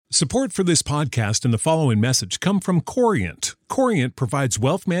Support for this podcast and the following message come from Corient. Corient provides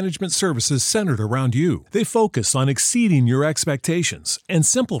wealth management services centered around you. They focus on exceeding your expectations and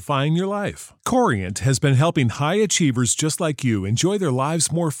simplifying your life. Corient has been helping high achievers just like you enjoy their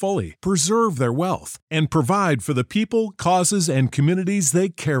lives more fully, preserve their wealth, and provide for the people, causes, and communities they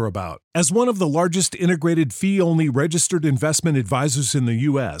care about. As one of the largest integrated fee-only registered investment advisors in the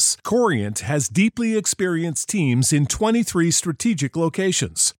U.S., Corient has deeply experienced teams in 23 strategic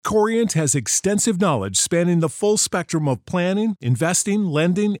locations. Corient has extensive knowledge spanning the full spectrum of planning, investing,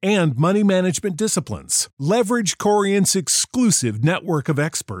 lending, and money management disciplines. Leverage Corient's exclusive network of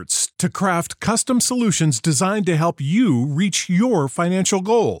experts to craft custom solutions designed to help you reach your financial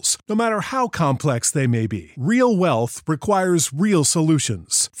goals, no matter how complex they may be. Real wealth requires real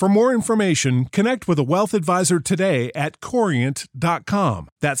solutions. For more information, connect with a wealth advisor today at Corient.com.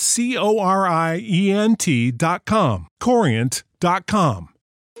 That's Corient.com. Corient.com.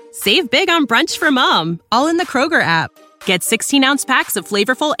 Save big on brunch for mom, all in the Kroger app. Get 16-ounce packs of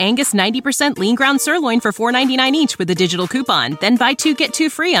flavorful Angus 90% lean ground sirloin for $4.99 each with a digital coupon. Then buy 2, get 2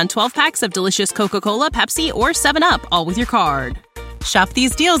 free on 12 packs of delicious Coca-Cola, Pepsi, or 7-Up, all with your card. Shop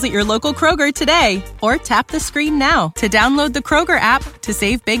these deals at your local Kroger today, or tap the screen now to download the Kroger app to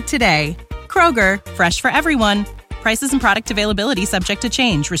save big today. Kroger, fresh for everyone. Prices and product availability subject to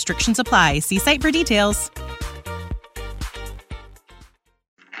change. Restrictions apply. See site for details.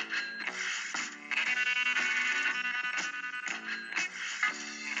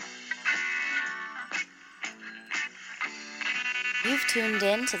 You've tuned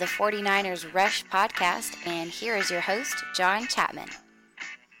in to the 49ers Rush podcast, and here is your host, John Chapman.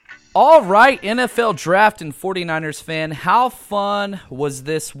 All right, NFL Draft and 49ers fan, how fun was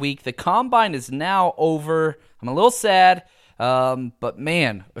this week? The Combine is now over. I'm a little sad, but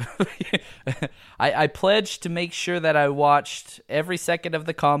man, I pledged to make sure that I watched every second of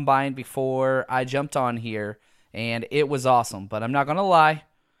the Combine before I jumped on here, and it was awesome. But I'm not going to lie,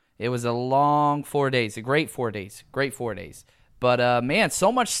 it was a long 4 days, a great 4 days, But, man,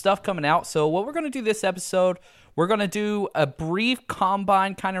 so much stuff coming out. So what we're going to do this episode, we're going to do a brief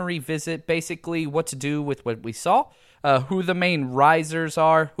Combine kind of revisit, basically what to do with what we saw, who the main risers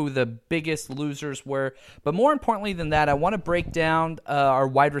are, who the biggest losers were. But more importantly than that, I want to break down our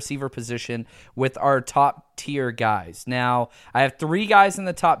wide receiver position with our top-tier guys. Now, I have 3 guys in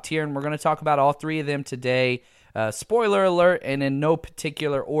the top tier, and we're going to talk about all 3 of them today. Spoiler alert, and in no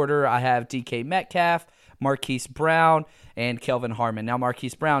particular order, I have DK Metcalf, Marquise Brown, and Kelvin Harmon. Now,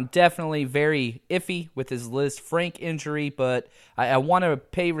 Marquise Brown definitely very iffy with his Liz Frank injury, but I want to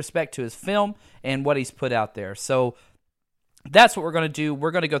pay respect to his film and what he's put out there. So that's what we're going to do.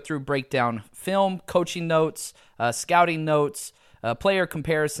 We're going to go through, break down film, coaching notes, scouting notes, player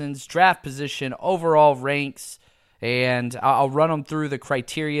comparisons, draft position, overall ranks, and I'll run them through the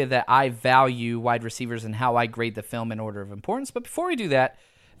criteria that I value wide receivers and how I grade the film in order of importance. But before we do that,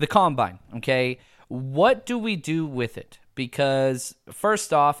 the Combine, okay? What do we do with it? Because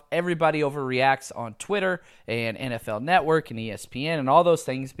first off, everybody overreacts on Twitter and NFL Network and ESPN and all those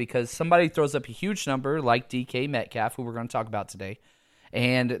things because somebody throws up a huge number like DK Metcalf, who we're going to talk about today,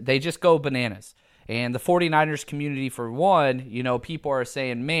 and they just go bananas. And the 49ers community, for one, you know, people are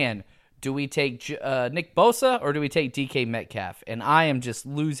saying, man, do we take Nick Bosa or do we take DK Metcalf? And I am just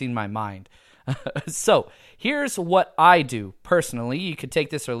losing my mind. So here's what I do personally. You could take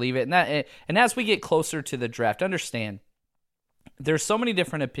this or leave it. And as we get closer to the draft, understand there's so many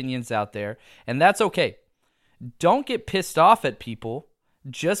different opinions out there, and that's okay. Don't get pissed off at people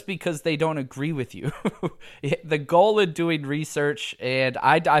just because they don't agree with you. The goal of doing research, and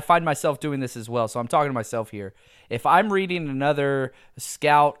I find myself doing this as well, so I'm talking to myself here. If I'm reading another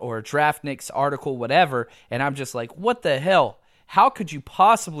Scout or Draftniks article, whatever, and I'm just like, what the hell? How could you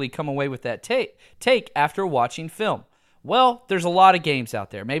possibly come away with that take after watching film? Well, there's a lot of games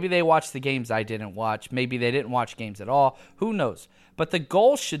out there. Maybe they watched the games I didn't watch. Maybe they didn't watch games at all. Who knows? But the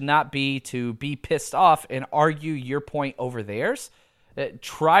goal should not be to be pissed off and argue your point over theirs.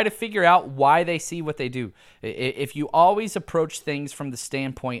 Try to figure out why they see what they do. If you always approach things from the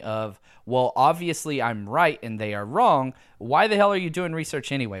standpoint of, well, obviously I'm right and they are wrong, why the hell are you doing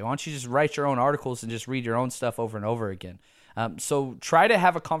research anyway? Why don't you just write your own articles and just read your own stuff over and over again? So try to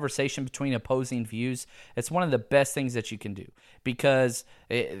have a conversation between opposing views. It's one of the best things that you can do because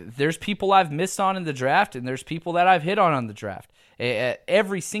there's people I've missed on in the draft and there's people that I've hit on the draft.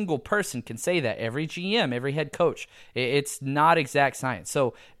 Every single person can say that. Every GM, every head coach. It's not exact science.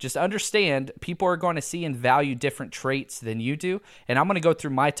 So just understand, people are going to see and value different traits than you do. And I'm going to go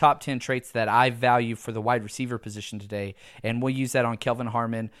through my top 10 traits that I value for the wide receiver position today. And we'll use that on Kelvin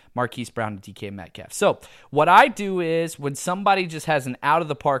Harmon, Marquise Brown, and DK Metcalf. So what I do is when somebody just has an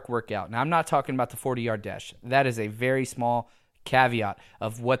out-of-the-park workout, now I'm not talking about the 40-yard dash. That is a very small caveat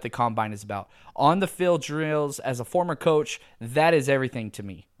of what the combine is about. On the field drills, as a former coach, that is everything to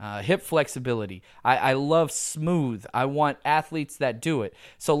me. Hip flexibility. I love smooth. I want athletes that do it.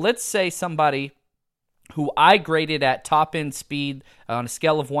 So let's say somebody who I graded at top end speed on a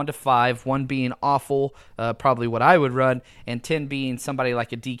scale of 1 to 5, 1 being awful, probably what I would run, and 10 being somebody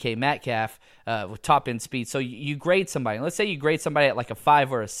like a DK Metcalf with top end speed. So you grade somebody. Let's say you grade somebody at like a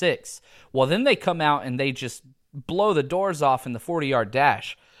 5 or a 6. Well, then they come out and they just blow the doors off in the 40-yard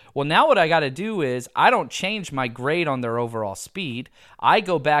dash. Well, now what I got to do is I don't change my grade on their overall speed. I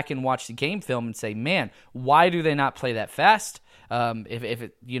go back and watch the game film and say, man, why do they not play that fast? If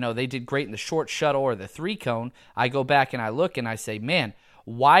it, they did great in the short shuttle or the 3-cone, I go back and I look and I say, man,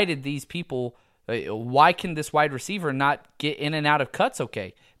 why can this wide receiver not get in and out of cuts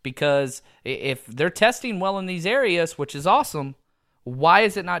okay? Because if they're testing well in these areas, which is awesome, why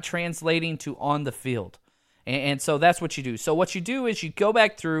is it not translating to on the field? And so that's what you do. So what you do is you go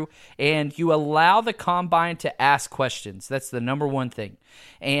back through and you allow the combine to ask questions. That's the number one thing.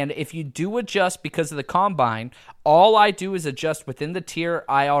 And if you do adjust because of the combine, all I do is adjust within the tier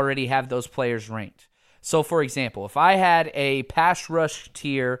I already have those players ranked. So for example, if I had a pass rush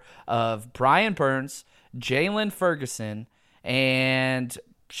tier of Brian Burns, Jalen Ferguson, and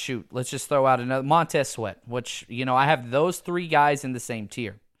let's just throw out another Montez Sweat, which, I have those 3 guys in the same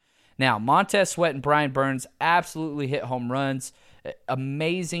tier. Now, Montez Sweat and Brian Burns absolutely hit home runs,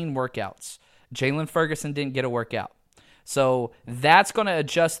 amazing workouts. Jalen Ferguson didn't get a workout. So that's going to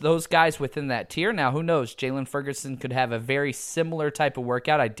adjust those guys within that tier. Now, who knows? Jalen Ferguson could have a very similar type of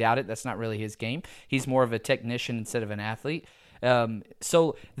workout. I doubt it. That's not really his game. He's more of a technician instead of an athlete.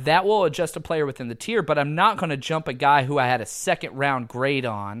 So that will adjust a player within the tier, but I'm not going to jump a guy who I had a second-round grade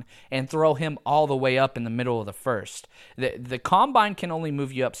on and throw him all the way up in the middle of the first. The combine can only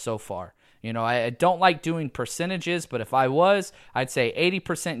move you up so far. I don't like doing percentages, but if I was, I'd say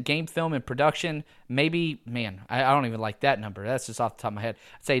 80% game film and production. Maybe, I don't even like that number. That's just off the top of my head.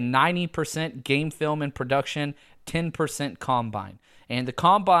 I'd say 90% game film and production, 10% combine. And the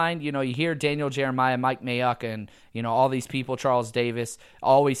combine, you hear Daniel Jeremiah, Mike Mayock, and, all these people, Charles Davis,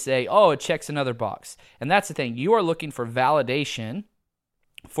 always say, oh, it checks another box. And that's the thing. You are looking for validation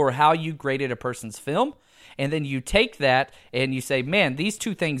for how you graded a person's film. And then you take that and you say, man, these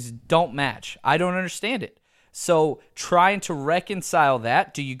two things don't match. I don't understand it. So trying to reconcile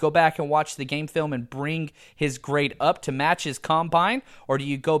that, do you go back and watch the game film and bring his grade up to match his combine? Or do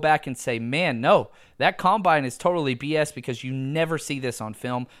you go back and say, man, no, that combine is totally BS because you never see this on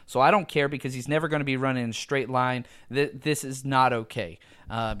film. So I don't care because he's never going to be running in a straight line. This is not okay.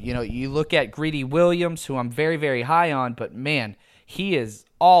 You look at Greedy Williams, who I'm very, very high on, but man, he is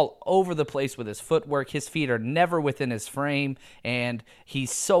all over the place with his footwork. His feet are never within his frame, and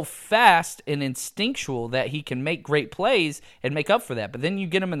he's so fast and instinctual that he can make great plays and make up for that. But then you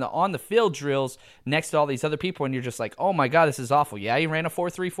get him in the on-the-field drills next to all these other people, and you're just like, oh, my God, this is awful. Yeah, he ran a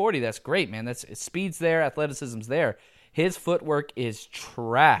 4.3 40. That's great, man. Speed's there, athleticism's there. His footwork is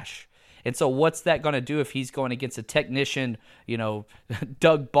trash. And so what's that going to do if he's going against a technician,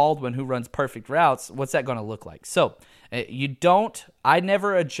 Doug Baldwin, who runs perfect routes? What's that going to look like? So I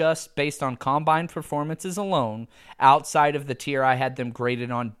never adjust based on combine performances alone outside of the tier I had them graded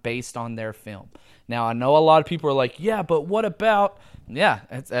on based on their film. Now, I know a lot of people are like, yeah, but what about,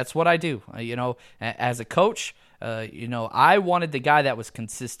 that's what I do. As a coach, I wanted the guy that was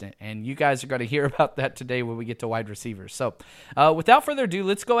consistent, and you guys are going to hear about that today when we get to wide receivers. So without further ado,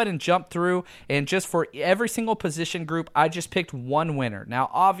 let's go ahead and jump through, and just for every single position group, I just picked one winner. Now,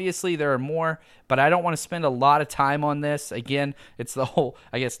 obviously, there are more, but I don't want to spend a lot of time on this. Again, it's the whole,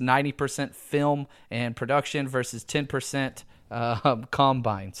 90% film and production versus 10%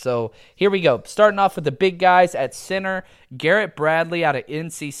 combine. So here we go. Starting off with the big guys at center, Garrett Bradley out of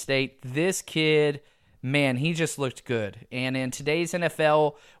NC State. This kid, man, he just looked good. And in today's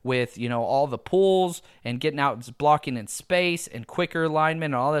NFL with, all the pulls and getting out blocking in space and quicker linemen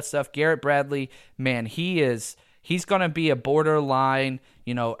and all that stuff, Garrett Bradley, man, he's going to be a borderline,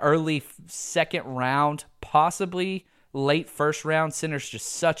 early second round, possibly late first round. Center's just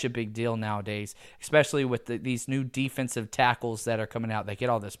such a big deal nowadays, especially with these new defensive tackles that are coming out. They get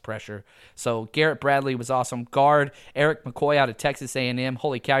all this pressure. So Garrett Bradley was awesome. Guard Eric McCoy out of Texas A&M.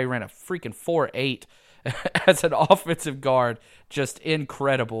 Holy cow, he ran a freaking 4.8. as an offensive guard, just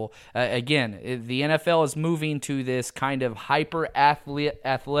incredible. Again, the NFL is moving to this kind of hyper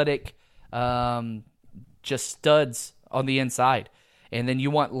athletic, just studs on the inside. And then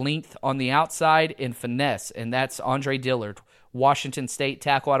you want length on the outside and finesse, and that's Andre Dillard, Washington State,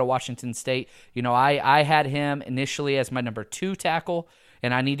 tackle out of Washington State. I had him initially as my number 2 tackle,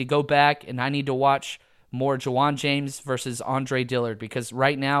 and I need to go back and I need to watch more Ja'Wuan James versus Andre Dillard, because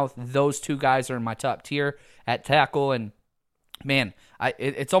right now those two guys are in my top tier at tackle. And man,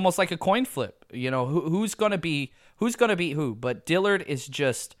 it's almost like a coin flip. Who's gonna beat who? But Dillard is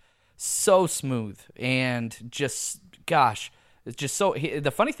just so smooth and just, gosh. It's just so. The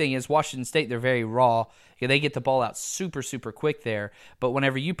funny thing is, Washington State, they're very raw. They get the ball out super, super quick there. But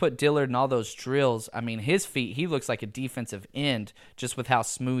whenever you put Dillard in all those drills, I mean, his feet, he looks like a defensive end just with how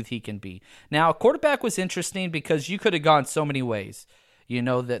smooth he can be. Now, quarterback was interesting because you could have gone so many ways.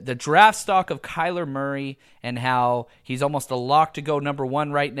 The draft stock of Kyler Murray and how he's almost a lock to go number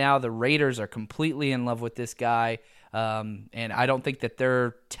 1 right now. The Raiders are completely in love with this guy. And I don't think that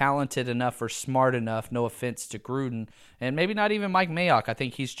they're talented enough or smart enough, no offense to Gruden, and maybe not even Mike Mayock. I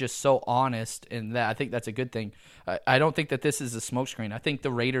think he's just so honest, and I think that's a good thing. I don't think that this is a smokescreen. I think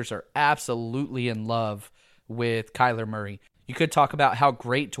the Raiders are absolutely in love with Kyler Murray. You could talk about how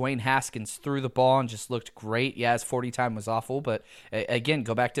great Dwayne Haskins threw the ball and just looked great. Yeah, his 40 time was awful, but again,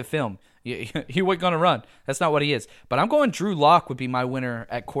 go back to film. He wasn't going to run. That's not what he is. But I'm going Drew Lock would be my winner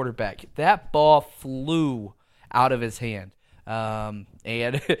at quarterback. That ball flew out of his hand. And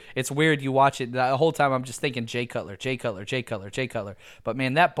it's weird, you watch it, the whole time I'm just thinking Jay Cutler. But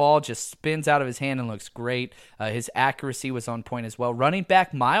man, that ball just spins out of his hand and looks great. His accuracy was on point as well. Running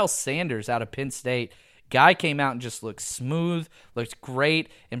back Miles Sanders out of Penn State. Guy came out and just looked smooth, looked great,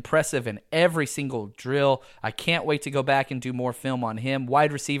 impressive in every single drill. I can't wait to go back and do more film on him.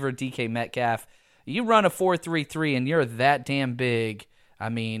 Wide receiver DK Metcalf. You run a 4.33 and you're that damn big. I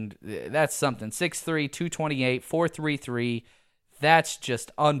mean, that's something. 6'3", 228, 4.33. That's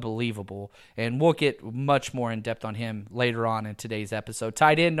just unbelievable. And we'll get much more in depth on him later on in today's episode.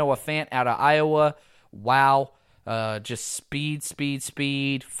 Tight end Noah Fant out of Iowa. Wow. Just speed,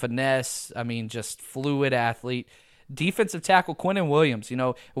 finesse. I mean, just fluid athlete. Defensive tackle Quinnen Williams.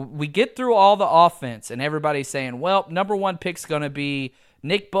 We get through all the offense and everybody's saying, well, number 1 pick's going to be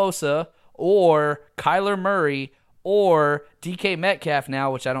Nick Bosa or Kyler Murray or DK Metcalf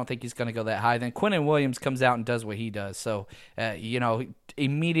now, which I don't think he's going to go that high. Then Quinnen Williams comes out and does what he does. So,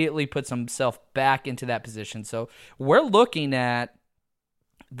 immediately puts himself back into that position. So we're looking at,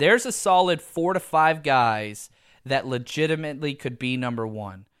 there's a solid 4 to 5 guys that legitimately could be number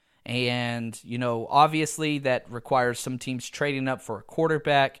 1. And, obviously that requires some teams trading up for a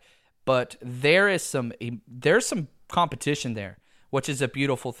quarterback, but there's some competition there, which is a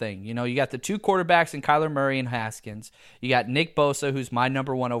beautiful thing. You got the 2 quarterbacks in Kyler Murray and Haskins. You got Nick Bosa, who's my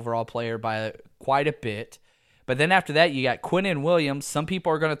number 1 overall player by quite a bit. But then after that, you got Quinnen Williams. Some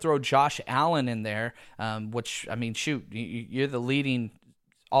people are going to throw Josh Allen in there, which, I mean, shoot, you're the leading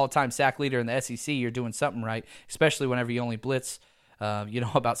all-time sack leader in the SEC. You're doing something right, especially whenever you only blitz about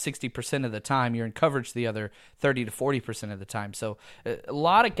 60% of the time. You're in coverage the other 30 to 40% of the time. So a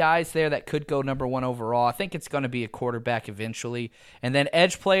lot of guys there that could go number 1 overall. I think it's going to be a quarterback eventually. And then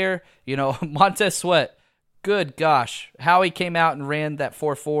edge player, Montez Sweat. Good gosh, how he came out and ran that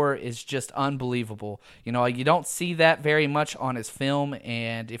 4.4 is just unbelievable. You don't see that very much on his film.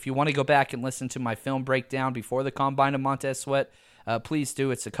 And if you want to go back and listen to my film breakdown before the combine of Montez Sweat, please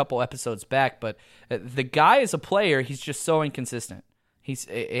do. It's a couple episodes back. But the guy is a player. He's just so inconsistent.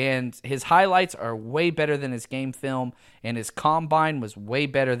 And his highlights are way better than his game film, and his combine was way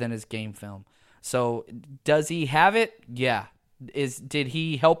better than his game film. So does he have it? Yeah. Did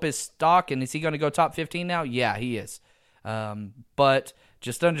he help his stock, and is he going to go top 15 now? Yeah, he is. But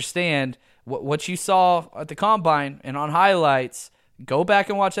just understand what you saw at the combine and on highlights. Go back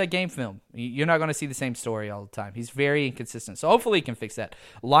and watch that game film. You're not going to see the same story all the time. He's very inconsistent. So hopefully he can fix that.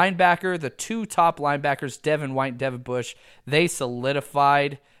 Linebacker, the 2 top linebackers, Devin White and Devin Bush, they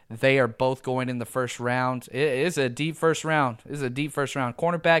solidified. They are both going in the first round. It is a deep first round.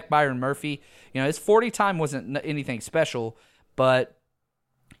 Cornerback, Byron Murphy. His 40 time wasn't anything special, but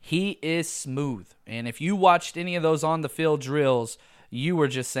he is smooth. And if you watched any of those on the field drills, you were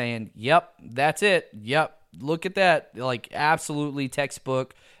just saying, yep, that's it. Yep. Look at that, like absolutely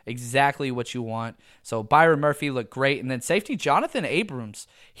textbook, exactly what you want. So Byron Murphy looked great. And then safety Jonathan Abrams,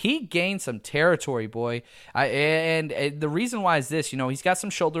 he gained some territory, boy. And the reason why is this, he's got some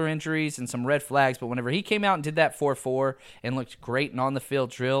shoulder injuries and some red flags, but whenever he came out and did that 4.4 and looked great and on the field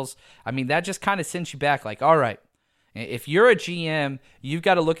drills, I mean, that just kind of sends you back like, all right, If you're a GM, you've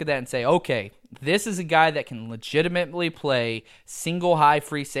got to look at that and say, okay, this is a guy that can legitimately play single high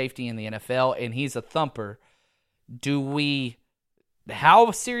free safety in the NFL, and he's a thumper.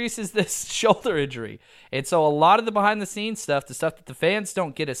 How serious is this shoulder injury? And so a lot of the behind-the-scenes stuff, the stuff that the fans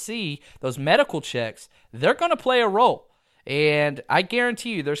don't get to see, those medical checks, they're going to play a role. And I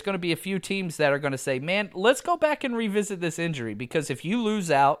guarantee you there's going to be a few teams that are going to say, man, let's go back and revisit this injury, because if you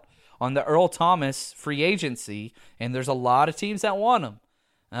lose out on the Earl Thomas free agency, and there's a lot of teams that want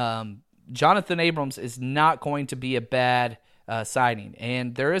him, Jonathan Abrams is not going to be a bad signing.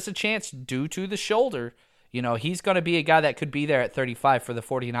 And there is a chance, due to the shoulder, he's going to be a guy that could be there at 35 for the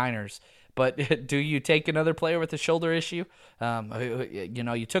 49ers. But do you take another player with a shoulder issue?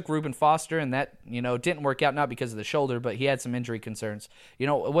 You took Reuben Foster, and that, didn't work out, not because of the shoulder, but he had some injury concerns.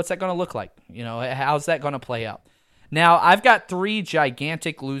 What's that going to look like? How's that going to play out? Now, I've got 3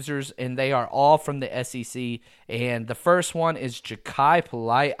 gigantic losers, and they are all from the SEC. And the first one is Jachai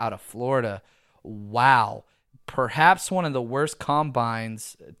Polite out of Florida. Wow. Perhaps one of the worst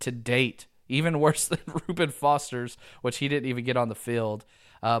combines to date. Even worse than Reuben Foster's, which he didn't even get on the field.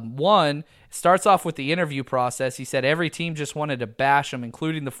 One, starts off with the interview process. He said every team just wanted to bash him,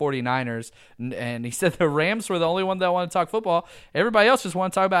 including the 49ers. And he said the Rams were the only one that wanted to talk football. Everybody else just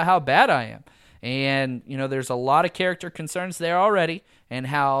wanted to talk about how bad I am. And, there's a lot of character concerns there already, and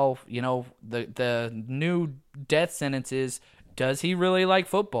how, the new death sentence is, does he really like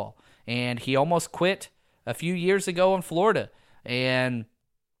football? And he almost quit a few years ago in Florida. And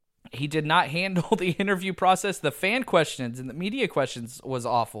he did not handle the interview process. The fan questions and the media questions was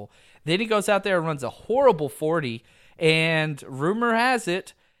awful. Then he goes out there and runs a horrible 40, and rumor has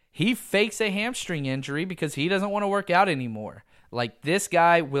it, he fakes a hamstring injury because he doesn't want to work out anymore. Like, this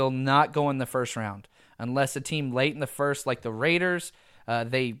guy will not go in the first round unless a team late in the first, like the Raiders,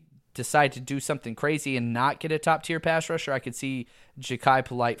 they decide to do something crazy and not get a top-tier pass rusher. I could see Jachai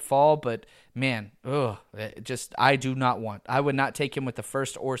Polite fall, but, man, I would not take him with the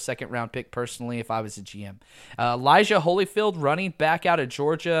first or second round pick personally if I was a GM. Elijah Holyfield, running back out of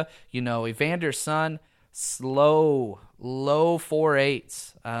Georgia, Evander's son, slow, low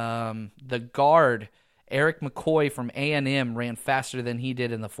 4.8s. The guard, Eric McCoy from A&M, ran faster than he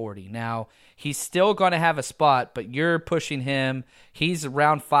did in the 40. Now, he's still going to have a spot, but you're pushing him. He's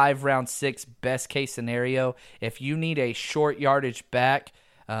round 5, round 6, best case scenario. If you need a short yardage back,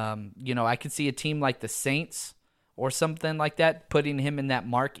 I could see a team like the Saints or something like that putting him in that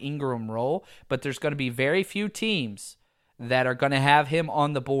Mark Ingram role, but there's going to be very few teams that are going to have him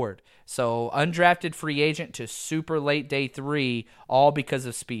on the board. So undrafted free agent to super late day 3, all because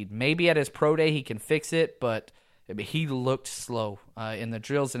of speed. Maybe at his pro day he can fix it, but he looked slow in the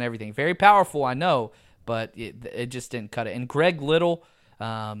drills and everything. Very powerful, I know, but it just didn't cut it. And Greg Little,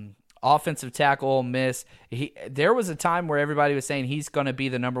 offensive tackle, Ole Miss, there was a time where everybody was saying he's going to be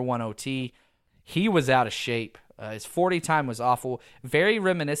the number 1 OT. He was out of shape. His 40 time was awful. Very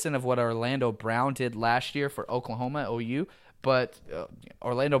reminiscent of what Orlando Brown did last year for Oklahoma, OU. But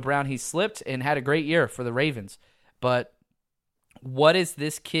Orlando Brown, he slipped and had a great year for the Ravens. But what is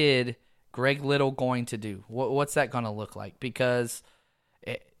this kid, Greg Little, going to do? What's that going to look like? Because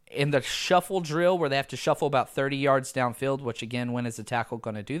in the shuffle drill where they have to shuffle about 30 yards downfield, which, again, when is a tackle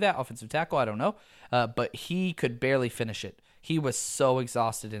going to do that? Offensive tackle, I don't know. But he could barely finish it. He was so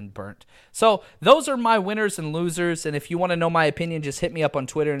exhausted and burnt. So those are my winners and losers. And if you want to know my opinion, just hit me up on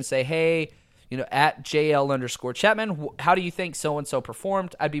Twitter and say, hey, at JL_Chapman, how do you think so-and-so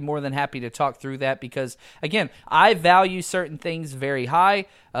performed? I'd be more than happy to talk through that because, again, I value certain things very high,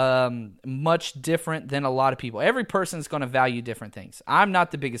 much different than a lot of people. Every person is going to value different things. I'm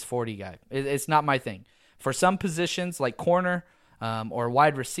not the biggest 40 guy. It's not my thing. For some positions like corner or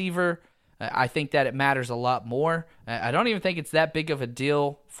wide receiver, I think that it matters a lot more. I don't even think it's that big of a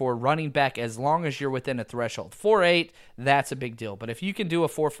deal for running back as long as you're within a threshold. 4.8, that's a big deal. But if you can do a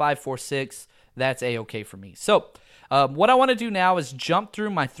 4.5, 4.6, that's A-okay for me. So what I want to do now is jump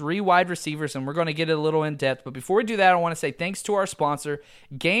through my 3 wide receivers, and we're going to get a little in-depth. But before we do that, I want to say thanks to our sponsor,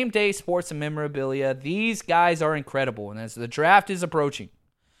 Game Day Sports and Memorabilia. These guys are incredible. And as the draft is approaching,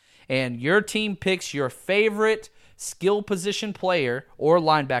 and your team picks your favorite skill position player or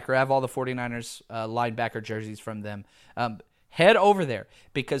linebacker, I have all the 49ers linebacker jerseys from them, head over there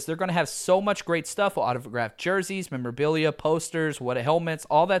because they're going to have so much great stuff, autographed jerseys, memorabilia, posters, helmets,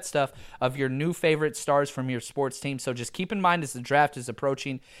 all that stuff of your new favorite stars from your sports team. So just keep in mind as the draft is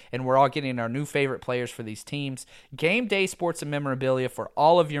approaching and we're all getting our new favorite players for these teams, Game Day Sports and Memorabilia for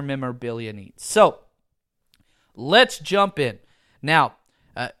all of your memorabilia needs. So let's jump in. Now,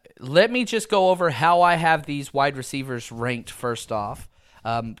 let me just go over how I have these wide receivers ranked first off.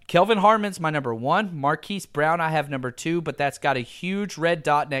 Kelvin Harmon's my number 1. Marquise Brown I have number 2, but that's got a huge red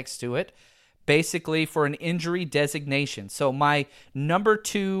dot next to it, basically for an injury designation. So my number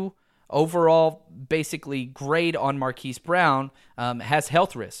 2 overall basically grade on Marquise Brown has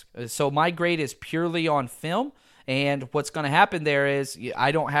health risk. So my grade is purely on film. And what's going to happen there is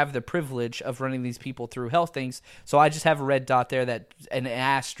I don't have the privilege of running these people through health things. So I just have a red dot there, that an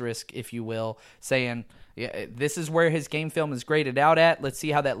asterisk, if you will, saying this is where his game film is graded out at. Let's see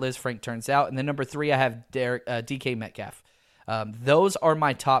how that Lisfranc turns out. And then number 3, I have DK Metcalf. Those are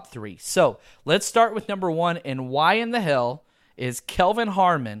my top 3. So let's start with number 1. And why in the hell is Kelvin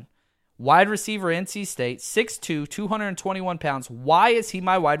Harmon, wide receiver, NC State, 6'2", 221 pounds? Why is he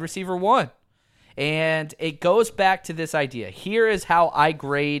my wide receiver 1? And it goes back to this idea. Here is how I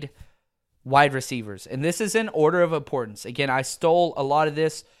grade wide receivers. And this is in order of importance. Again, I stole a lot of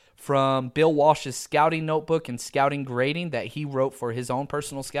this from Bill Walsh's scouting notebook and scouting grading that he wrote for his own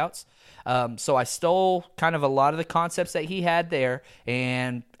personal scouts. So I stole kind of a lot of the concepts that he had there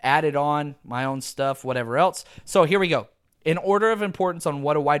and added on my own stuff, whatever else. So here we go. In order of importance on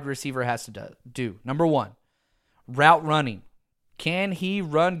what a wide receiver has to do. Number 1, route running. Can he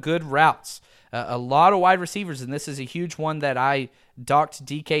run good routes? A lot of wide receivers, and this is a huge one that I docked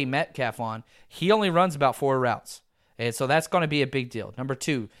DK Metcalf on, he only runs about 4 routes. And so that's going to be a big deal. Number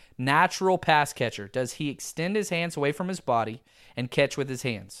 2, natural pass catcher. Does he extend his hands away from his body and catch with his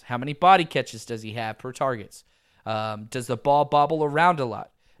hands? How many body catches does he have per targets? Does the ball bobble around a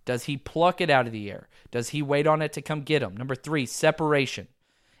lot? Does he pluck it out of the air? Does he wait on it to come get him? Number 3, separation.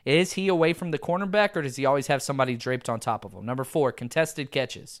 Is he away from the cornerback, or does he always have somebody draped on top of him? Number 4, contested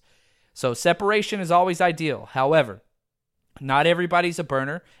catches. So separation is always ideal. However, not everybody's a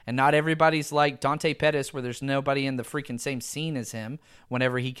burner, and not everybody's like Dante Pettis, where there's nobody in the freaking same scene as him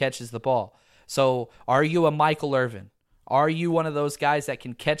whenever he catches the ball. So are you a Michael Irvin? Are you one of those guys that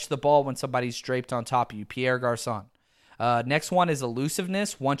can catch the ball when somebody's draped on top of you? Pierre Garçon. Next one is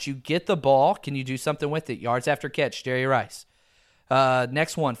elusiveness. Once you get the ball, can you do something with it? Yards after catch, Jerry Rice.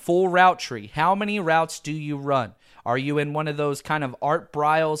 Next one, full route tree. How many routes do you run? Are you in one of those kind of Art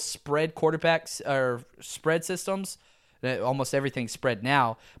Briles spread quarterbacks or spread systems? Almost everything's spread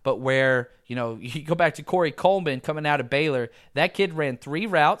now, but where, you go back to Corey Coleman coming out of Baylor, that kid ran 3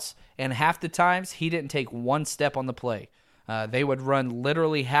 routes, and half the times he didn't take 1 step on the play. They would run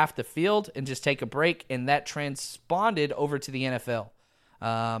literally half the field and just take a break, and that transponded over to the NFL.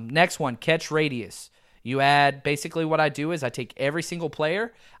 Next one, catch radius. You add, basically what I do is I take every single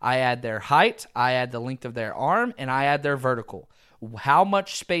player, I add their height, I add the length of their arm, and I add their vertical. How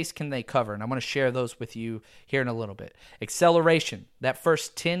much space can they cover? And I'm going to share those with you here in a little bit. Acceleration, that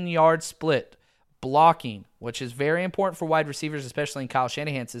first 10-yard split. Blocking, which is very important for wide receivers, especially in Kyle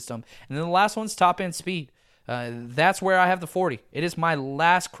Shanahan's system. And then the last one's top-end speed. That's where I have the 40. It is my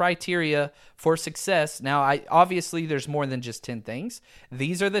last criteria for success. Now, obviously, there's more than just 10 things.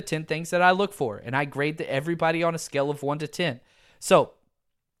 These are the 10 things that I look for, and I grade everybody on a scale of 1 to 10. So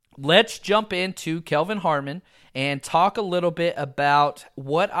let's jump into Kelvin Harmon and talk a little bit about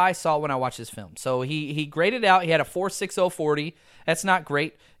what I saw when I watched this film. So he graded out. He had a 4.60 40. That's not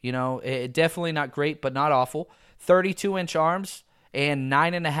great. Definitely not great, but not awful. 32-inch arms and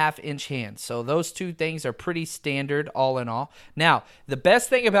 9.5-inch hands. So those 2 things are pretty standard all in all. Now, the best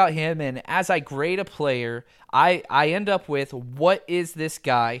thing about him, and as I grade a player, I end up with what is this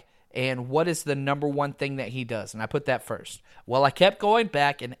guy and what is the number 1 thing that he does, and I put that first. Well, I kept going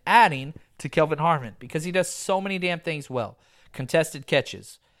back and adding to Kelvin Harmon because he does so many damn things well. Contested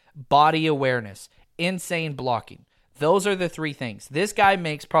catches, body awareness, insane blocking. Those are the 3 things. This guy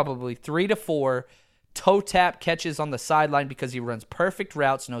makes probably 3 to 4 toe tap catches on the sideline because he runs perfect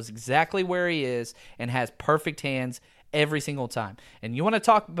routes, knows exactly where he is, and has perfect hands every single time. And you want to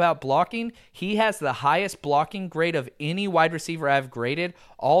talk about blocking? He has the highest blocking grade of any wide receiver I've graded,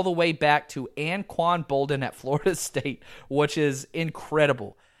 all the way back to Anquan Boldin at Florida State, which is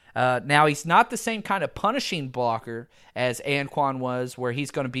incredible. Now, he's not the same kind of punishing blocker as Anquan was, where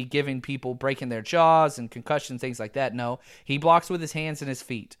he's going to be giving people breaking their jaws and concussions, things like that. No, he blocks with his hands and his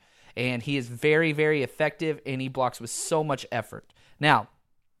feet. And he is very, very effective, and he blocks with so much effort. Now,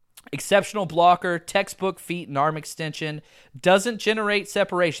 exceptional blocker, textbook feet and arm extension, doesn't generate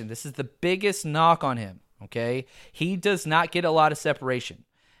separation. This is the biggest knock on him, okay? He does not get a lot of separation.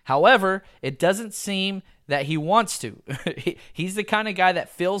 However, it doesn't seem that he wants to. He's the kind of guy that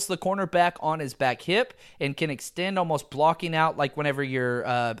fills the cornerback on his back hip and can extend, almost blocking out like whenever you're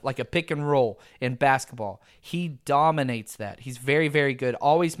like a pick and roll in basketball. He dominates that. He's very, very good,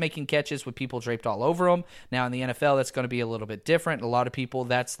 always making catches with people draped all over him. Now in the NFL, that's going to be a little bit different. A lot of people,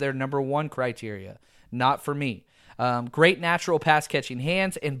 that's their number 1 criteria. Not for me. Great natural pass-catching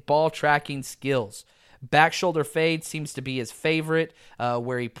hands and ball-tracking skills. Back shoulder fade seems to be his favorite,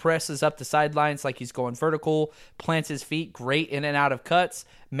 where he presses up the sidelines like he's going vertical, plants his feet, great in and out of cuts,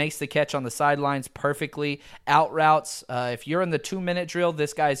 makes the catch on the sidelines perfectly. Out routes, if you're in the 2-minute drill,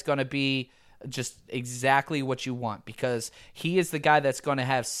 this guy's going to be just exactly what you want, because he is the guy that's going to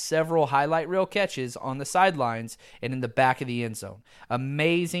have several highlight reel catches on the sidelines and in the back of the end zone.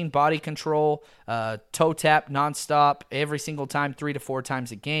 Amazing body control, toe tap nonstop every single time, 3 to 4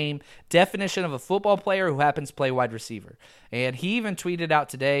 times a game. Definition of a football player who happens to play wide receiver. And he even tweeted out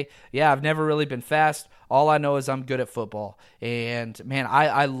today, yeah, I've never really been fast. All I know is I'm good at football. And, man,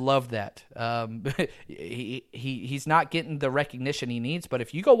 I love that. He's not getting the recognition he needs, but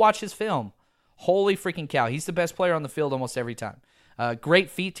if you go watch his film, holy freaking cow, he's the best player on the field almost every time.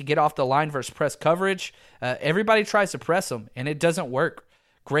 Great feet to get off the line versus press coverage. Everybody tries to press him, and it doesn't work.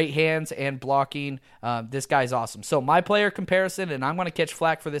 Great hands and blocking. This guy's awesome. So my player comparison, and I'm going to catch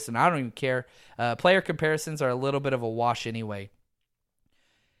flack for this, and I don't even care. Player comparisons are a little bit of a wash anyway.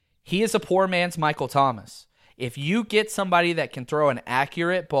 He is a poor man's Michael Thomas. If you get somebody that can throw an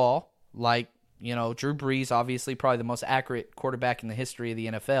accurate ball, like Drew Brees, obviously probably the most accurate quarterback in the history of the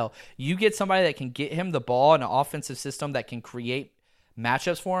NFL. You get somebody that can get him the ball in an offensive system that can create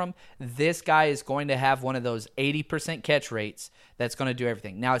matchups for him. This guy is going to have one of those 80% catch rates that's going to do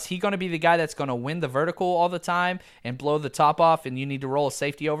everything. Now, is he going to be the guy that's going to win the vertical all the time and blow the top off and you need to roll a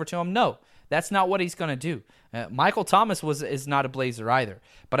safety over to him? No, that's not what he's going to do. Michael Thomas is not a Blazer either.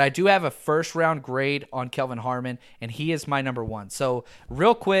 But I do have a first-round grade on Kelvin Harmon, and he is my number 1. So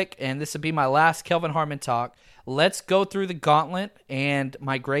real quick, and this will be my last Kelvin Harmon talk, let's go through the gauntlet and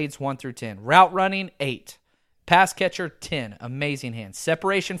my grades 1 through 10. Route running, 8. Pass catcher, 10. Amazing hands.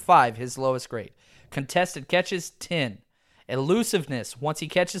 Separation, 5, his lowest grade. Contested catches, 10. Elusiveness, once he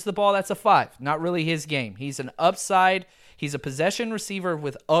catches the ball, that's a 5. Not really his game. He's an upside. He's a possession receiver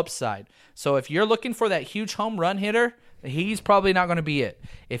with upside. So if you're looking for that huge home run hitter, he's probably not going to be it.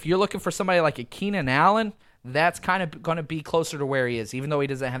 If you're looking for somebody like a Keenan Allen, that's kind of going to be closer to where he is, even though he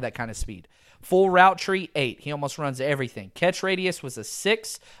doesn't have that kind of speed. Full route tree, 8. He almost runs everything. Catch radius was a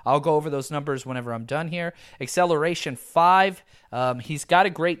 6. I'll go over those numbers whenever I'm done here. Acceleration, 5. He's got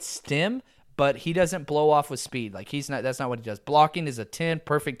a great stem, but he doesn't blow off with speed. That's not what he does. Blocking is a 10,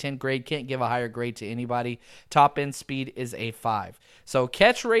 perfect 10 grade. Can't give a higher grade to anybody. Top end speed is a 5. So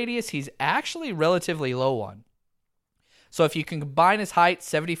catch radius, he's actually relatively low on. So if you can combine his height,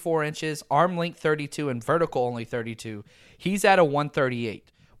 74 inches, arm length 32, and vertical only 32, he's at a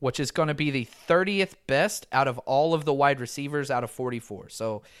 138, which is going to be the 30th best out of all of the wide receivers out of 44.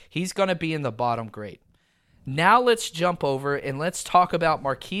 So he's going to be in the bottom grade. Now let's jump over and let's talk about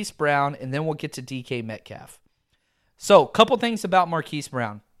Marquise Brown, and then we'll get to DK Metcalf. So, a couple things about Marquise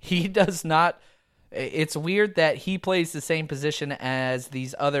Brown. He does not – it's weird that he plays the same position as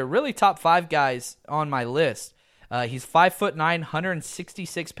these other really top 5 guys on my list. He's 5'9",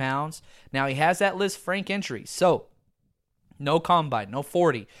 166 pounds. Now, he has that Liz Frank injury. So, no combine, no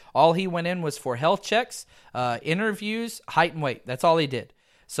 40. All he went in was for health checks, interviews, height and weight. That's all he did.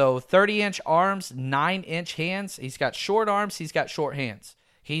 So 30-inch arms, 9-inch hands. He's got short arms. He's got short hands.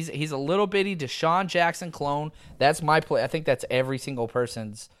 He's a little bitty Deshaun Jackson clone. That's my play. I think that's every single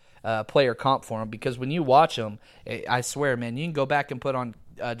person's player comp for him, because when you watch him, I swear, man, you can go back and put on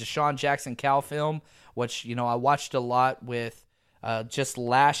Deshaun Jackson Cal film, which I watched a lot with just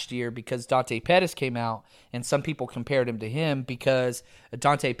last year because Dante Pettis came out, and some people compared him to him because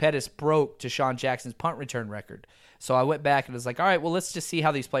Dante Pettis broke Deshaun Jackson's punt return record. So I went back and was like, all right, well, let's just see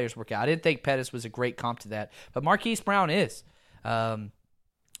how these players work out. I didn't think Pettis was a great comp to that, but Marquise Brown is.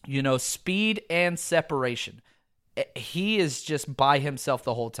 Speed and separation. He is just by himself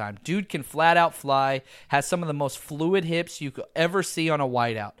the whole time. Dude can flat out fly, has some of the most fluid hips you could ever see on a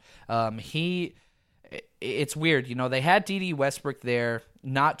wideout. It's weird. They had D.D. Westbrook there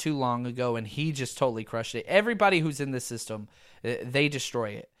not too long ago, and he just totally crushed it. Everybody who's in this system, they destroy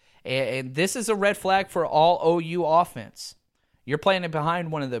it. And this is a red flag for all OU offense. You're playing it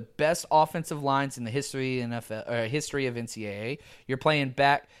behind one of the best offensive lines in the history of NFL, history of NCAA. You're playing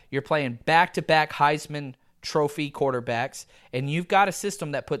back-to-back Heisman Trophy quarterbacks, and you've got a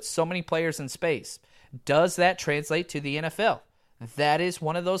system that puts so many players in space. Does that translate to the NFL? That is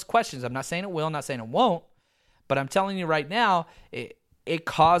one of those questions. I'm not saying it will, not saying it won't, but I'm telling you right now, it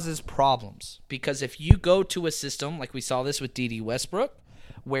causes problems. Because if you go to a system, like we saw this with D.D. Westbrook,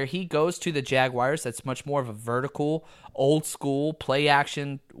 where he goes to the Jaguars, that's much more of a vertical, old school, play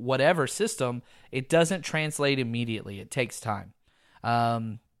action, whatever system, it doesn't translate immediately. It takes time.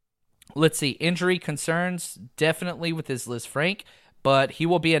 Let's see. Injury concerns, definitely with his Liz Frank. but he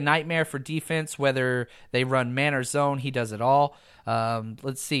will be a nightmare for defense, whether they run man or zone. He does it all.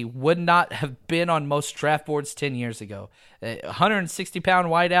 Let's see. Would not have been on most draft boards 10 years ago. 160-pound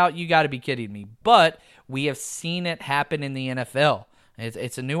wideout, you got to be kidding me. But we have seen it happen in the NFL.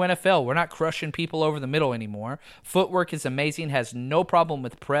 It's a new NFL. We're not crushing people over the middle anymore. Footwork is amazing, has no problem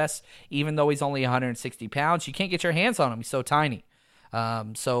with press, even though he's only 160 pounds. You can't get your hands on him. He's so tiny.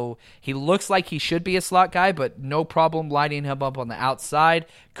 So he looks like he should be a slot guy, but no problem lighting him up on the outside.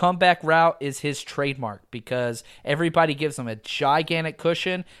 Comeback route is his trademark because everybody gives him a gigantic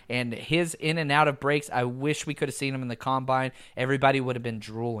cushion, and his in and out of breaks, I wish we could have seen him in the combine. Everybody would have been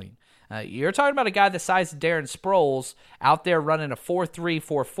drooling. You're talking about a guy the size of Darren Sproles out there running a 4.3,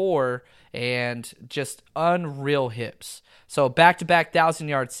 4.4, and just unreal hips. So back-to-back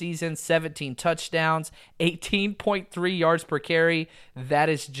 1,000-yard season, 17 touchdowns, 18.3 yards per carry. That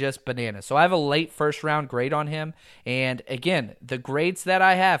is just bananas. So I have a late first-round grade on him. And, again, the grades that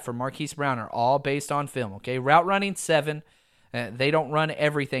I have for Marquise Brown are all based on film. Okay, route running, 7. They don't run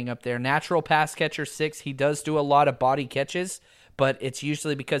everything up there. Natural pass catcher, 6. He does do a lot of body catches, but it's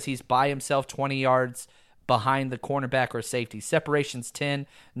usually because he's by himself 20 yards behind the cornerback or safety. Separation's 10.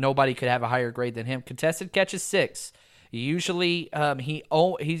 Nobody could have a higher grade than him. Contested catches, 6. Usually,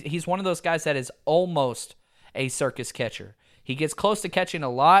 he's one of those guys that is almost a circus catcher. He gets close to catching a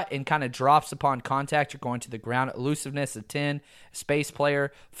lot and kind of drops upon contact or going to the ground. Elusiveness, a 10. Space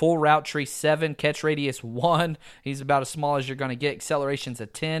player. Full route tree, 7. Catch radius, 1. He's about as small as you're going to get. Acceleration's a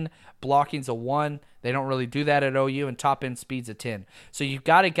 10. Blocking's a 1. They don't really do that at OU, and top-end speed's a 10. So you've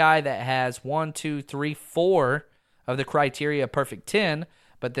got a guy that has 1, 2, 3, 4 of the criteria perfect 10,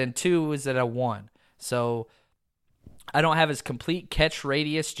 but then 2 is at a 1. So I don't have his complete catch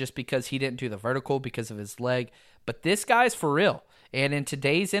radius just because he didn't do the vertical because of his leg. But this guy's for real. And in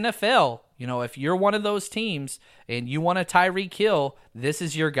today's NFL, if you're one of those teams and you want a Tyreek Hill, this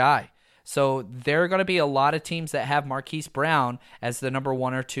is your guy. So there are going to be a lot of teams that have Marquise Brown as the number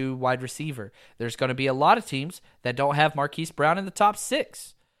 1 or 2 wide receiver. There's going to be a lot of teams that don't have Marquise Brown in the top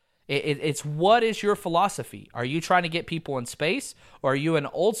 6. It's what is your philosophy? Are you trying to get people in space, or are you an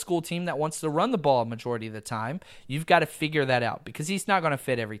old school team that wants to run the ball a majority of the time? You've got to figure that out because he's not going to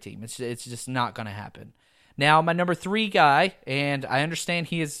fit every team. It's just not going to happen. Now, my number 3 guy, and I understand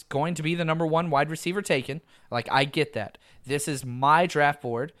he is going to be the number 1 wide receiver taken. I get that. This is my draft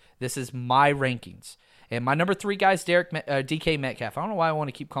board. This is my rankings. And my number 3 guy is DK Metcalf. I don't know why I want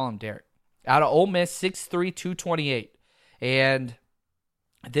to keep calling him Derek. Out of Ole Miss, 6'3", 228. And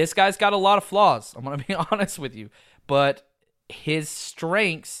this guy's got a lot of flaws, I'm going to be honest with you. But his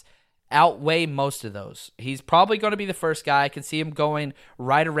strengths outweigh most of those. He's probably going to be the first guy. I can see him going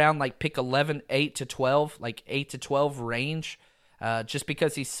right around pick 11, 8 to 12, 8 to 12 range, just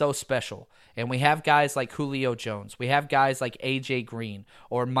because he's so special. And we have guys like Julio Jones. We have guys like A.J. Green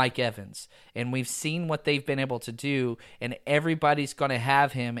or Mike Evans. And we've seen what they've been able to do, and everybody's going to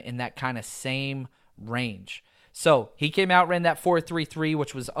have him in that kind of same range. So he came out, ran that 4.33,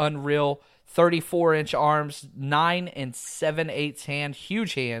 which was unreal. 34-inch arms, 9 7/8 hand,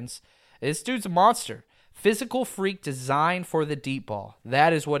 huge hands. This dude's a monster. Physical freak designed for the deep ball.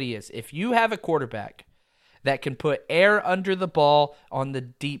 That is what he is. If you have a quarterback that can put air under the ball on the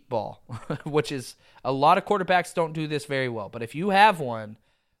deep ball, which is a lot of quarterbacks don't do this very well, but if you have one,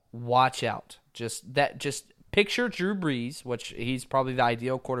 watch out. Just picture Drew Brees, which he's probably the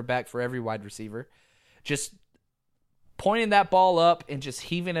ideal quarterback for every wide receiver. Just pointing that ball up and just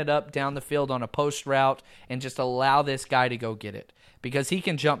heaving it up down the field on a post route and just allow this guy to go get it because he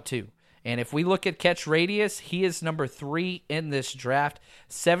can jump too. And if we look at catch radius, he is number 3 in this draft.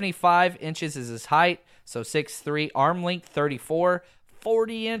 75 inches is his height, so 6'3". Arm length, 34.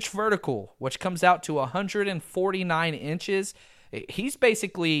 40-inch vertical, which comes out to 149 inches. He's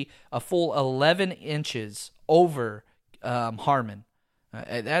basically a full 11 inches over Harmon.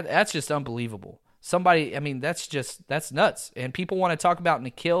 That's just unbelievable. That's nuts. And people want to talk about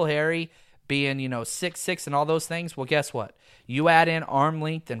N'Keal Harry being, 6'6" and all those things. Well, guess what? You add in arm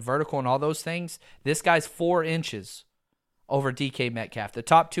length and vertical and all those things, this guy's 4 inches over DK Metcalf. The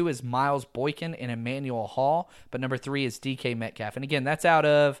top 2 is Miles Boykin and Emmanuel Hall, but number 3 is DK Metcalf. And again, that's out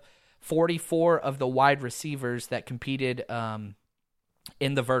of 44 of the wide receivers that competed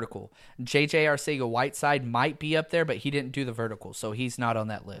in the vertical. J.J. Arcega-Whiteside might be up there, but he didn't do the vertical, so he's not on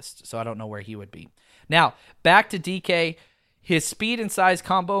that list. So I don't know where he would be. Now, back to DK. His speed and size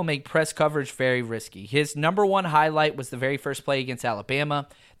combo make press coverage very risky. His number 1 highlight was the very first play against Alabama.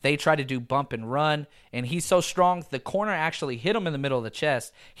 They tried to do bump and run, and he's so strong, the corner actually hit him in the middle of the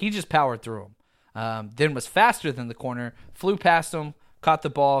chest. He just powered through him. Then was faster than the corner, flew past him, caught the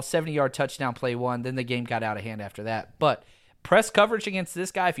ball, 70-yard touchdown play 1. Then the game got out of hand after that. But press coverage against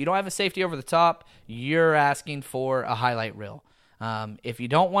this guy, if you don't have a safety over the top, you're asking for a highlight reel. If you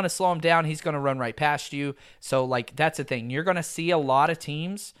don't want to slow him down, he's going to run right past you. So, like, that's the thing. You're going to see a lot of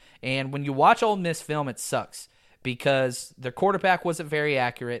teams, and when you watch Ole Miss film, it sucks because their quarterback wasn't very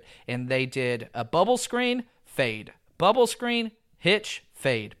accurate, and they did a bubble screen, fade. Bubble screen, hitch,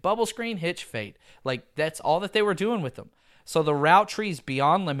 fade. Bubble screen, hitch, fade. Like, that's all that they were doing with them. So the route tree is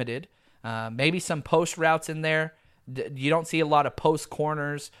beyond limited. Maybe some post routes in there. You don't see a lot of post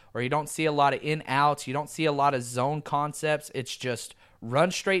corners, or you don't see a lot of in-outs. You don't see a lot of zone concepts. It's just run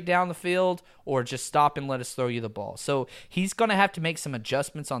straight down the field or just stop and let us throw you the ball. So he's going to have to make some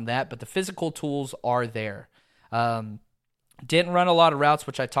adjustments on that, but the physical tools are there. Didn't run a lot of routes,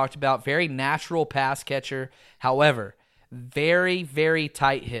 which I talked about. Very natural pass catcher. However, very, very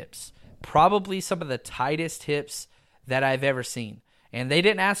tight hips. Probably some of the tightest hips that I've ever seen. And they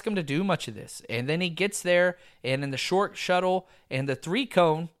didn't ask him to do much of this. And then he gets there, and in the short shuttle and the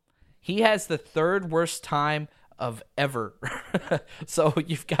 3-cone, he has the third worst time of ever. So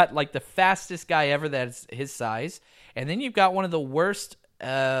you've got like the fastest guy ever that's his size. And then you've got one of the worst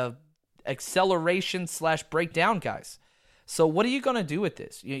acceleration / breakdown guys. So what are you going to do with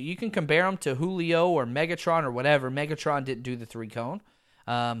this? You can compare him to Julio or Megatron or whatever. Megatron didn't do the 3-cone.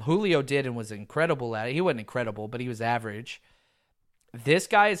 Julio did and was incredible at it. He wasn't incredible, but he was average. This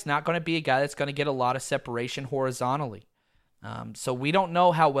guy is not going to be a guy that's going to get a lot of separation horizontally. So we don't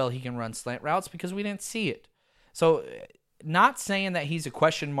know how well he can run slant routes because we didn't see it. So not saying that he's a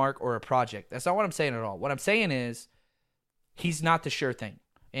question mark or a project. That's not what I'm saying at all. What I'm saying is he's not the sure thing.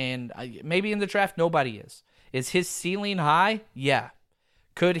 And maybe in the draft, nobody is. Is his ceiling high? Yeah.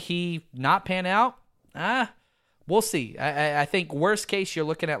 Could he not pan out? We'll see. I think worst case, you're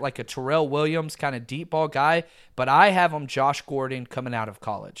looking at like a Terrell Williams kind of deep ball guy, but I have him Josh Gordon coming out of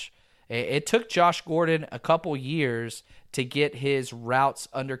college. It took Josh Gordon a couple years to get his routes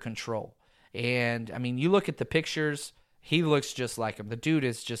under control. And, I mean, you look at the pictures, he looks just like him. The dude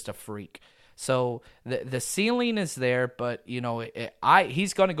is just a freak. So the ceiling is there, but, you know,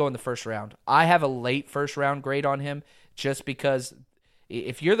 he's going to go in the first round. I have a late first round grade on him just because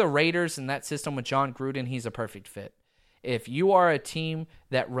if you're the Raiders in that system with John Gruden, he's a perfect fit. If you are a team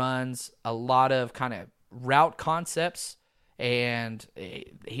that runs a lot of kind of route concepts, and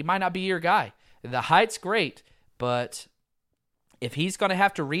he might not be your guy. The height's great, but if he's going to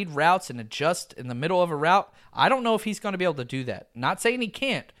have to read routes and adjust in the middle of a route, I don't know if he's going to be able to do that. Not saying he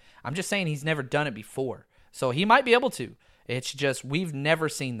can't. I'm just saying he's never done it before. So he might be able to. It's just we've never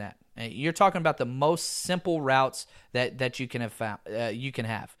seen that. You're talking about the most simple routes that you can have found, you can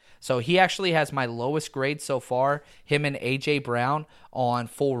have. So he actually has my lowest grade so far, him and A.J. Brown on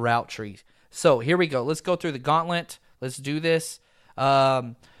full route trees. So here we go. Let's go through the gauntlet. Let's do this.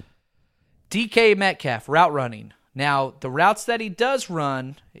 DK Metcalf, route running. Now, the routes that he does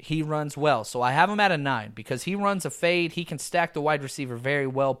run, he runs well. So I have him at a 9 because he runs a fade. He can stack the wide receiver very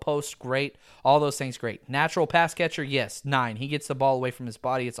well. Post, great. All those things, great. Natural pass catcher, yes, 9. He gets the ball away from his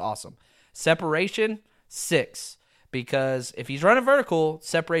body. It's awesome. Separation, 6. Because if he's running vertical,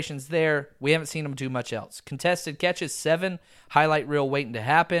 separation's there. We haven't seen him do much else. Contested catches, 7. Highlight reel waiting to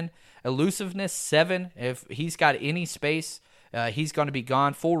happen. Elusiveness, 7. If he's got any space, he's going to be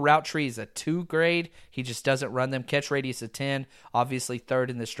gone. Full route tree is a 2 grade. He just doesn't run them. Catch radius a 10. Obviously third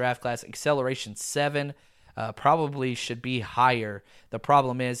in this draft class. Acceleration 7. Probably should be higher. The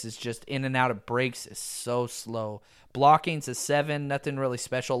problem is just in and out of breaks is so slow. Blocking's a 7. Nothing really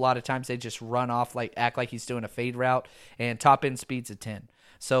special. A lot of times they just run off, act like he's doing a fade route. And top end speed's a 10.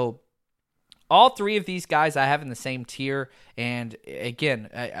 So all 3 of these guys I have in the same tier, and again,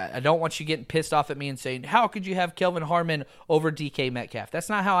 I don't want you getting pissed off at me and saying, how could you have Kelvin Harmon over DK Metcalf? That's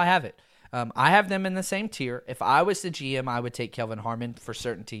not how I have it. I have them in the same tier. If I was the GM, I would take Kelvin Harmon for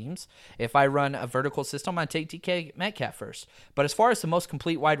certain teams. If I run a vertical system, I'd take DK Metcalf first. But as far as the most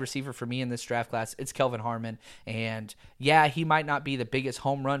complete wide receiver for me in this draft class, it's Kelvin Harmon. And yeah, he might not be the biggest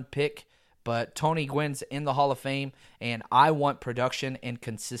home run pick, but Tony Gwynn's in the Hall of Fame, and I want production and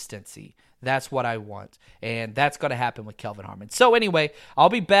consistency. That's what I want, and that's going to happen with Kelvin Harmon. So anyway, I'll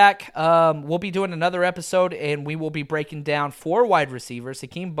be back. We'll be doing another episode, and we will be breaking down 4 wide receivers: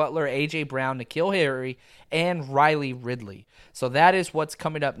 Hakeem Butler, A.J. Brown, N'Keal Harry, and Riley Ridley. So that is what's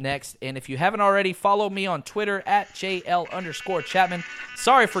coming up next, and if you haven't already, follow me on Twitter at JL_Chapman.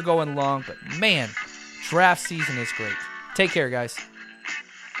 Sorry for going long, but man, draft season is great. Take care, guys.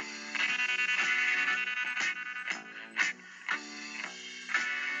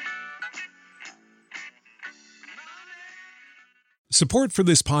 Support for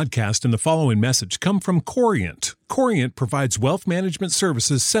this podcast and the following message come from Corient. Corient provides wealth management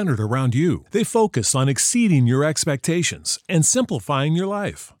services centered around you. They focus on exceeding your expectations and simplifying your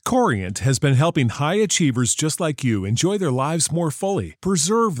life. Corient has been helping high achievers just like you enjoy their lives more fully,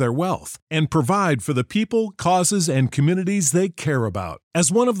 preserve their wealth, and provide for the people, causes, and communities they care about. As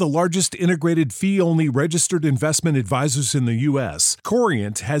one of the largest integrated fee-only registered investment advisors in the U.S.,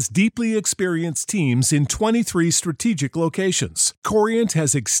 Corient has deeply experienced teams in 23 strategic locations. Corient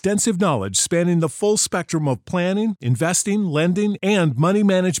has extensive knowledge spanning the full spectrum of planning, investing, lending, and money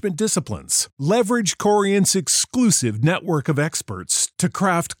management disciplines. Leverage Corient's exclusive network of experts to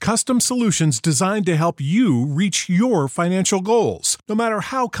craft custom solutions designed to help you reach your financial goals, no matter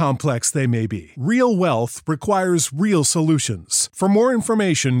how complex they may be. Real wealth requires real solutions. For more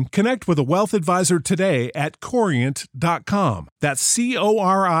information, connect with a wealth advisor today at Corient.com. That's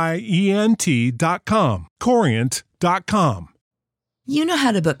Corient.com. Corient.com. You know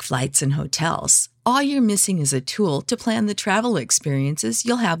how to book flights and hotels. All you're missing is a tool to plan the travel experiences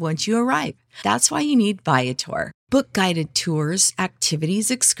you'll have once you arrive. That's why you need Viator. Book guided tours,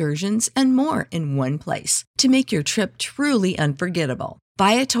 activities, excursions, and more in one place to make your trip truly unforgettable.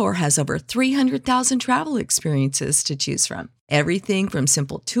 Viator has over 300,000 travel experiences to choose from. Everything from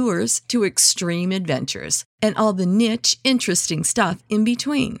simple tours to extreme adventures and all the niche, interesting stuff in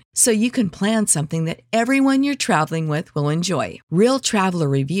between. So you can plan something that everyone you're traveling with will enjoy. Real traveler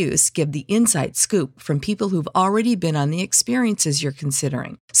reviews give the inside scoop from people who've already been on the experiences you're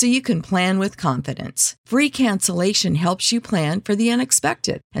considering. So you can plan with confidence. Free cancellation helps you plan for the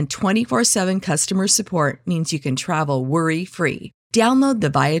unexpected. And 24/7 customer support means you can travel worry-free. Download the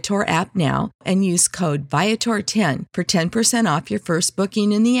Viator app now and use code Viator10 for 10% off your first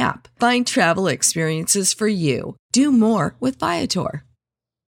booking in the app. Find travel experiences for you. Do more with Viator.